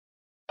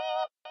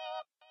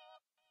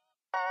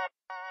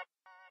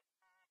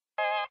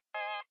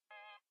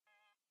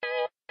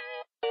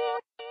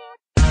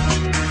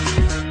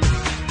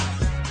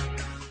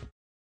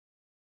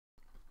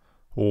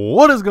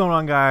What is going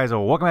on, guys?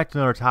 Welcome back to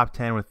another Top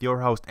 10 with your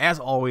host, as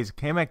always,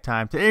 K-Mac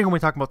Time. Today we're going to be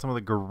talking about some of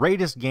the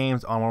greatest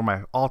games on one of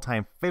my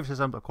all-time favorite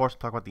systems. Of course, we'll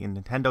talk about the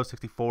Nintendo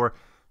 64.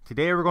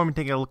 Today we're going to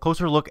be taking a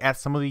closer look at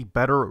some of the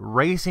better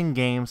racing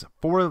games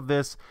for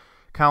this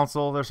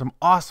console. There's some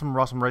awesome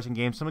racing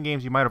games. Some of the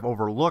games you might have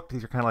overlooked.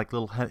 These are kind of like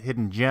little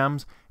hidden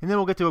gems. And then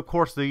we'll get to, of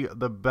course, the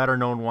better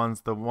known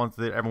ones, the ones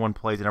that everyone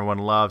plays and everyone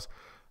loves.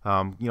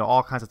 You know,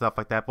 all kinds of stuff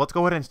like that. But let's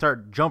go ahead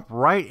and jump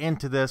right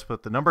into this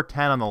with the number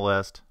 10 on the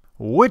list,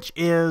 which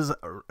is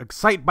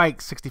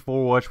Excitebike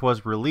 64, which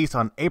was released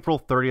on April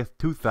 30th,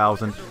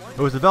 2000. It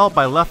was developed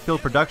by Left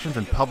Field Productions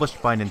and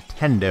published by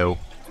Nintendo.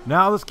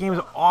 Now, this game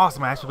is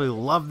awesome. I actually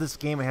love this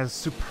game. It has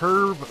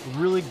superb,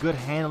 really good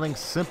handling,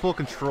 simple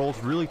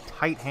controls, really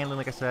tight handling,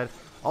 like I said.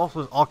 Also,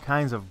 there's all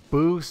kinds of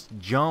boosts,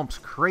 jumps,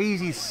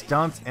 crazy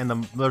stunts, and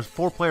there's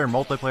 4-player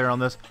multiplayer on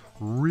this.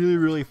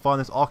 Really fun.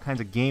 There's all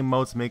kinds of game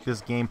modes to make this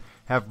game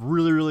have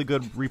really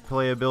good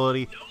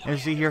replayability. And you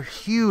see here,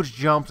 huge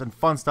jumps and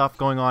fun stuff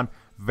going on.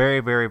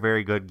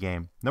 Very good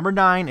game. Number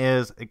 9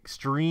 is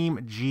Extreme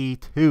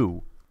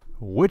G2,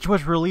 which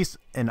was released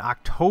in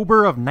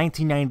October of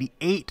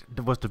 1998.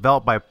 It was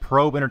developed by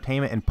Probe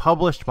Entertainment and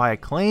published by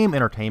Acclaim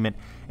Entertainment.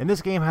 And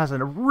this game has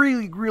a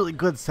really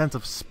good sense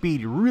of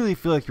speed. You really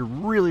feel like you're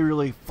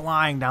really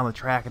flying down the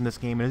track in this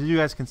game. And as you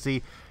guys can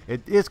see,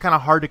 it is kind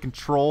of hard to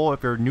control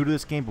if you're new to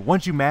this game. But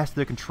once you master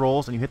the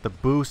controls and you hit the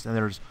boost, and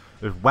there's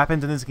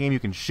weapons in this game, you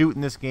can shoot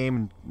in this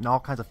game, and all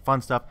kinds of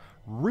fun stuff.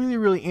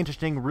 Really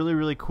interesting,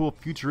 really cool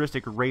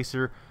futuristic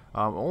racer.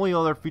 Only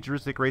other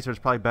futuristic racer is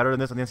probably better than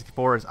this on the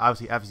N64 is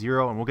obviously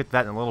F-Zero, and we'll get to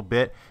that in a little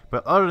bit.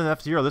 But other than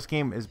F-Zero, this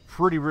game is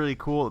really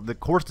cool. The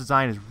course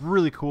design is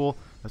really cool.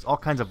 There's all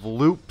kinds of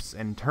loops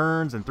and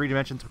turns and 3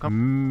 dimensions to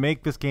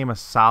make this game a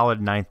solid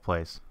 9th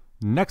place.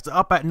 Next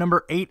up at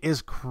number 8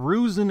 is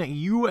Cruisin'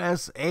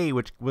 USA,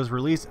 which was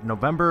released in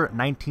November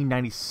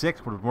 1996,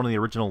 which was one of the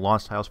original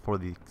launch titles for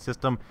the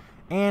system,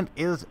 and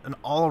is an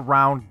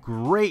all-around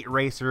great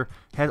racer.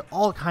 Has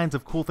all kinds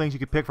of cool things you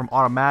could pick from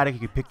automatic. You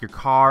could pick your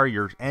car,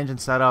 your engine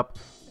setup,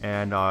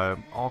 and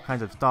all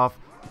kinds of stuff.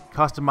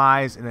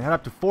 Customize, and it had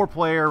up to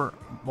 4-player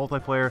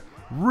multiplayer.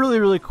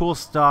 Really cool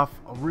stuff.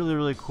 A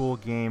really cool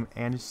game.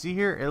 And you see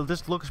here, it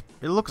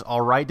looks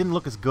alright. Didn't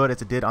look as good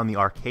as it did on the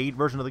arcade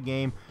version of the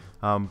game.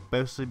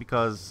 Basically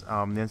because the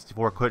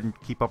N64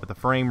 couldn't keep up with the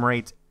frame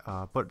rate,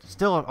 but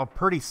still a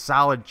pretty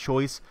solid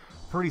choice,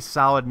 pretty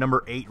solid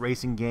number 8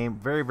 racing game.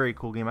 Very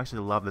cool game. I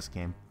actually love this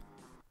game.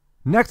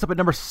 Next up at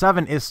number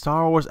 7 is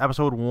Star Wars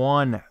Episode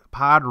 1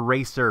 Pod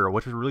Racer,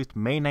 which was released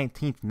May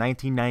 19th,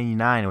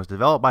 1999. It was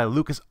developed by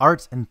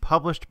LucasArts and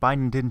published by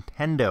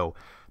Nintendo.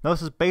 Now,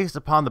 this is based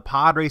upon the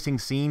pod racing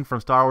scene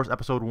from Star Wars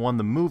Episode 1,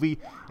 the movie,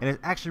 and it's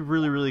actually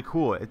really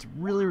cool. It's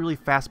really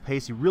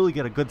fast-paced. You really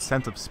get a good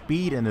sense of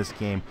speed in this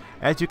game.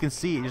 As you can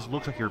see, it just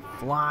looks like you're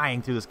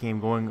flying through this game,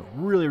 going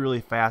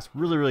really fast,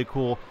 really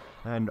cool,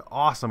 and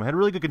awesome. It had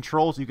really good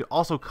controls. You could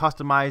also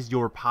customize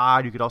your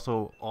pod. You could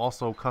also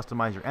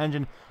customize your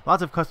engine.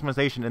 Lots of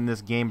customization in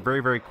this game.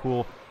 Very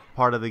cool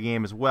part of the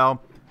game as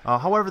well.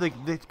 However,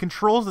 the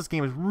controls of this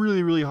game is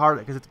really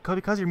hard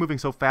because you're moving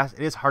so fast.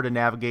 It is hard to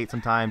navigate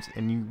sometimes,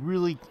 and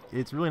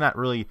it's really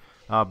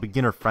not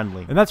beginner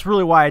friendly. And that's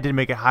really why I didn't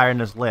make it higher in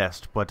this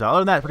list. But other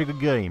than that, pretty good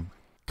game.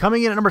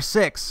 Coming in at number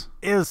 6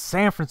 is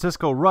San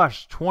Francisco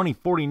Rush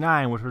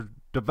 2049, which was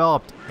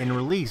developed and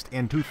released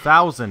in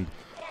 2000.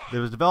 It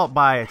was developed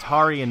by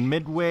Atari and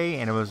Midway,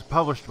 and it was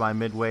published by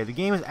Midway. The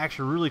game is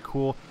actually really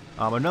cool.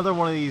 Another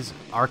one of these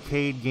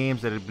arcade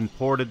games that had been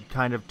ported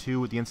kind of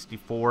to with the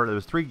N64. There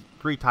was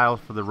three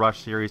titles for the Rush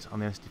series on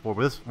the N64,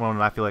 but this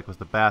one I feel like was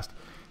the best.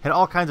 Had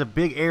all kinds of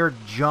big air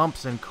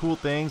jumps and cool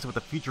things with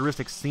a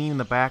futuristic scene in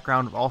the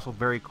background, also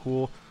very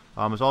cool.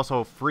 There's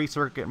also free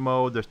circuit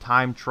mode. There's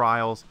time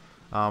trials.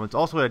 It's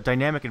also a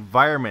dynamic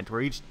environment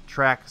where each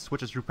track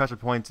switches through pressure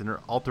points and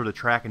alter the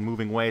track in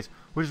moving ways,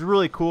 which is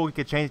really cool. You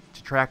can change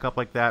the track up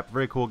like that.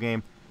 Very cool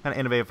game. Kind of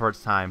innovative for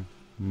its time.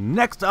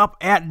 Next up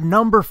at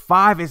number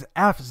 5 is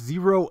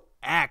F-Zero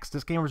X.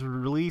 This game was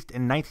released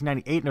in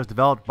 1998 and it was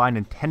developed by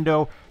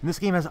Nintendo. And this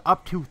game has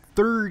up to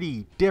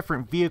 30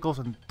 different vehicles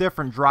and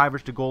different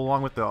drivers to go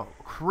along with the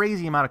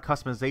crazy amount of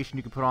customization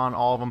you can put on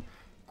all of them.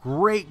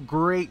 Great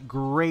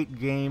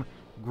game.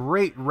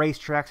 Great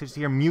racetracks. You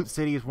see here, Mute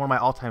City is one of my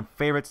all-time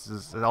favorites.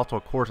 This is also,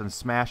 of course, in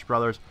Smash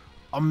Brothers.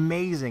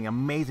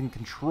 Amazing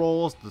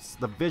controls.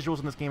 The visuals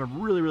in this game are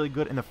really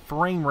good, and the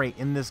frame rate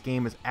in this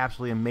game is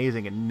absolutely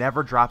amazing. It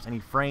never drops any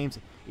frames.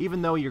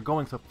 Even though you're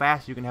going so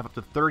fast, you can have up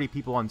to 30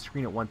 people on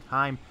screen at one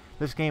time.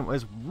 This game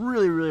is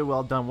really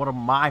well done. One of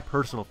my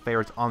personal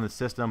favorites on the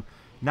system,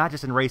 not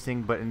just in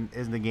racing, but in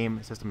the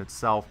game system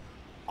itself.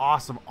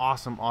 Awesome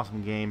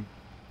game.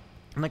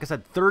 And like I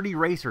said, 30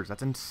 racers.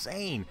 That's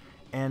insane.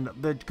 And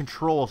the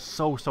control is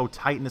so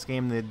tight in this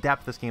game. The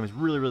depth of this game is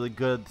really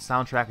good. The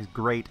soundtrack is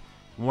great.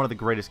 One of the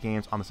greatest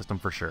games on the system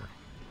for sure.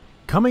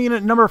 Coming in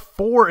at number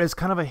 4 is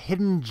kind of a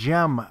hidden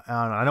gem.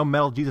 I know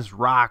Metal Jesus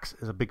Rocks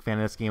is a big fan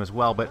of this game as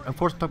well, but of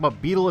course we're talking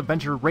about Beetle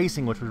Adventure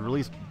Racing, which was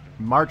released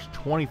March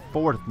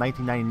 24th,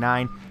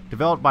 1999,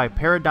 developed by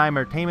Paradigm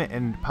Entertainment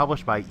and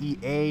published by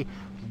EA.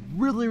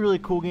 Really, really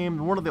cool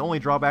game. One of the only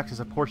drawbacks is,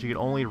 of course, you can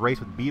only race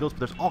with Beetles, but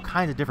there's all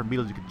kinds of different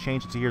Beetles you can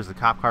change. So here's the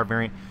cop car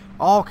variant.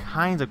 All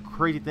kinds of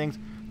crazy things.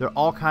 There are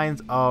all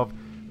kinds of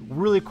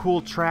really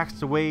cool tracks.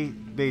 The way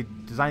they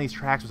designed these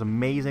tracks was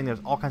amazing.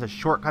 There's all kinds of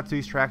shortcuts to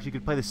these tracks. You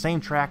could play the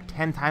same track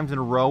 10 times in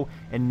a row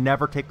and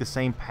never take the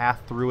same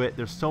path through it.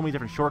 There's so many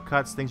different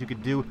shortcuts, things you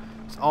could do.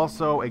 There's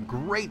also a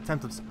great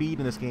sense of speed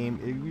in this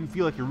game. You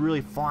feel like you're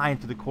really flying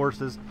through the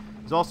courses.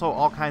 There's also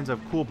all kinds of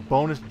cool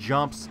bonus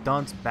jumps,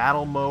 stunts,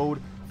 battle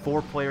mode.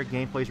 4-player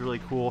gameplay is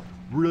really cool.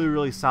 Really,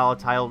 really solid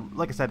title.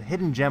 Like I said,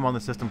 hidden gem on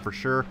the system for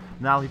sure.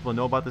 Not a lot of people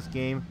know about this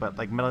game, but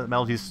like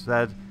Metal Jesus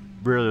said,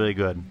 really, really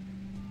good.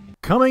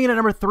 Coming in at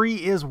number 3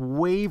 is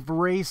Wave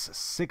Race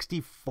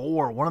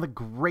 64, one of the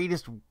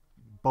greatest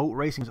boat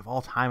racings of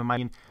all time in my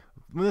opinion.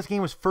 When this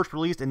game was first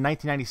released in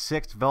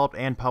 1996, developed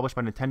and published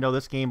by Nintendo,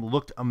 this game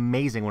looked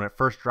amazing when it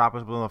first dropped. It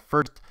was one of the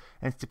first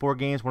N64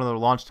 games, one of the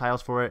launch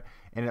titles for it,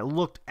 and it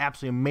looked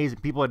absolutely amazing.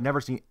 People had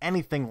never seen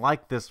anything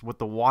like this with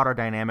the water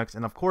dynamics,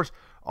 and of course,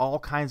 all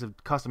kinds of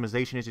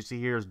customization, as you see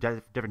here, is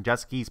different jet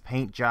skis,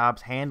 paint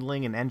jobs,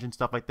 handling, and engine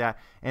stuff like that.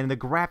 And the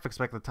graphics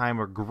back at the time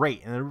were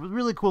great. And a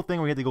really cool thing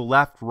where you had to go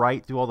left,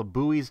 right, through all the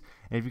buoys,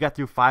 and if you got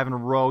through 5 in a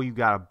row, you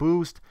got a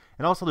boost.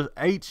 And also,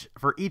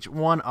 for each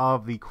one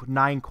of the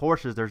 9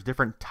 courses, there's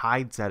different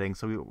tide settings.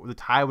 So the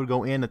tide would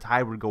go in, the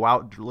tide would go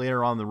out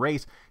later on in the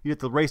race. You have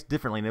to race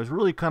differently, and it was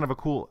really kind of a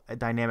cool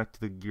dynamic to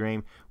the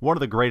game. One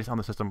of the greatest on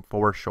the system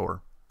for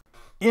sure.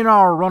 In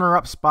our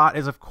runner-up spot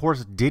is, of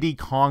course, Diddy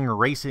Kong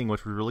Racing,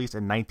 which was released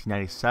in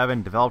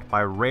 1997, developed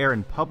by Rare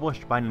and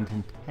published by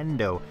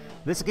Nintendo.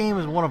 This game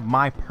is one of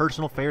my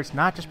personal favorites,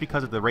 not just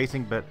because of the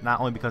racing, but not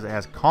only because it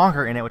has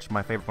Conker in it, which is one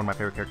of my favorite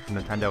characters from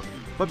Nintendo,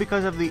 but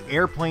because of the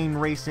airplane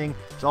racing.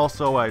 It's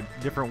also a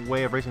different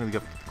way of racing.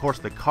 Of course,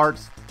 the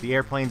karts, the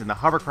airplanes, and the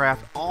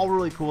hovercraft, all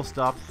really cool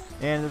stuff.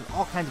 And there's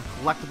all kinds of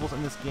collectibles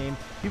in this game.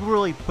 People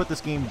really put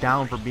this game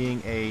down for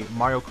being a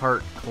Mario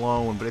Kart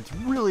clone, but it's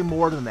really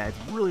more than that.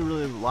 It's really,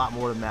 really a lot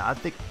more than that. I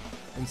think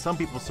in some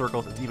people's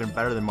circles, it's even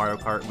better than Mario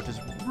Kart, which is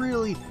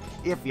really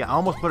iffy. I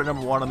almost put it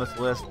number 1 on this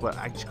list, but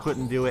I just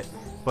couldn't do it.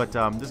 But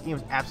this game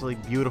is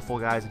absolutely beautiful,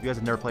 guys. If you guys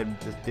have never played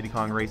this Diddy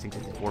Kong Racing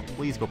 64,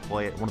 please go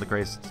play it. One of the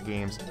greatest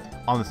games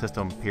on the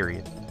system,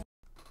 period.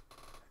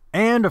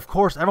 And, of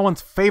course,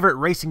 everyone's favorite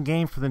racing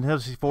game for the Nintendo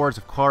 64 is,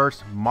 of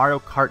course, Mario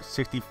Kart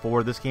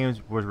 64. This game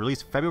was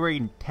released February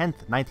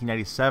 10th,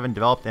 1997,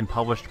 developed and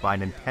published by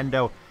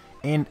Nintendo,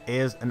 and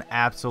is an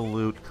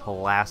absolute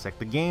classic.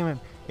 The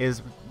game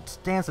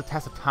stands the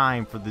test of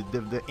time for the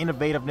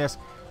innovativeness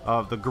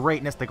of the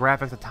greatness. The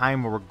graphics at the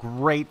time were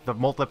great. The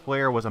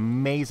multiplayer was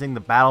amazing.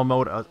 The battle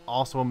mode was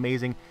also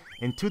amazing.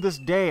 And to this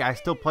day, I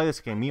still play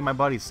this game. Me and my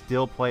buddies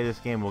still play this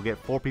game. We'll get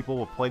 4 people.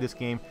 We'll play this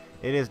game.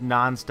 It is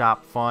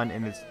non-stop fun,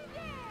 and it's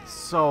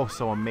so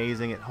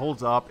amazing. It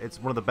holds up. It's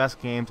one of the best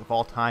games of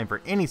all time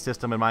for any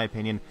system, in my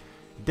opinion.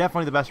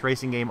 Definitely the best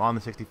racing game on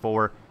the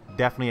 64.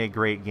 Definitely a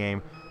great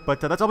game.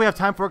 But that's all we have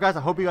time for, guys.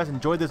 I hope you guys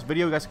enjoyed this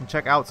video. You guys can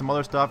check out some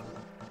other stuff.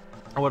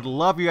 I would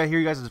love to hear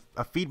you guys'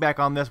 feedback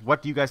on this.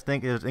 What do you guys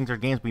think? Is there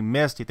games we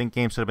missed? Do you think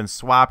games should have been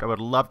swapped? I would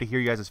love to hear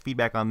you guys'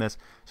 feedback on this.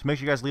 So make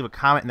sure you guys leave a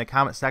comment in the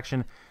comment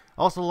section.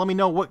 Also, let me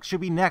know what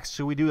should be next.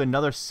 Should we do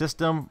another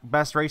system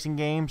best racing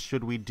game?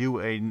 Should we do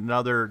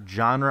another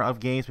genre of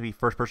games, maybe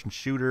first-person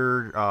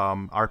shooter,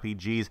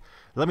 RPGs?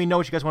 Let me know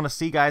what you guys want to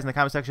see, guys, in the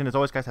comment section. As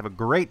always, guys, have a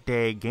great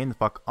day. Game the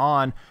fuck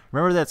on.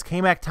 Remember that it's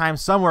KMAC time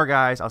somewhere,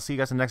 guys. I'll see you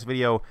guys in the next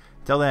video.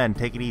 Till then,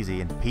 take it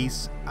easy, and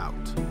peace out.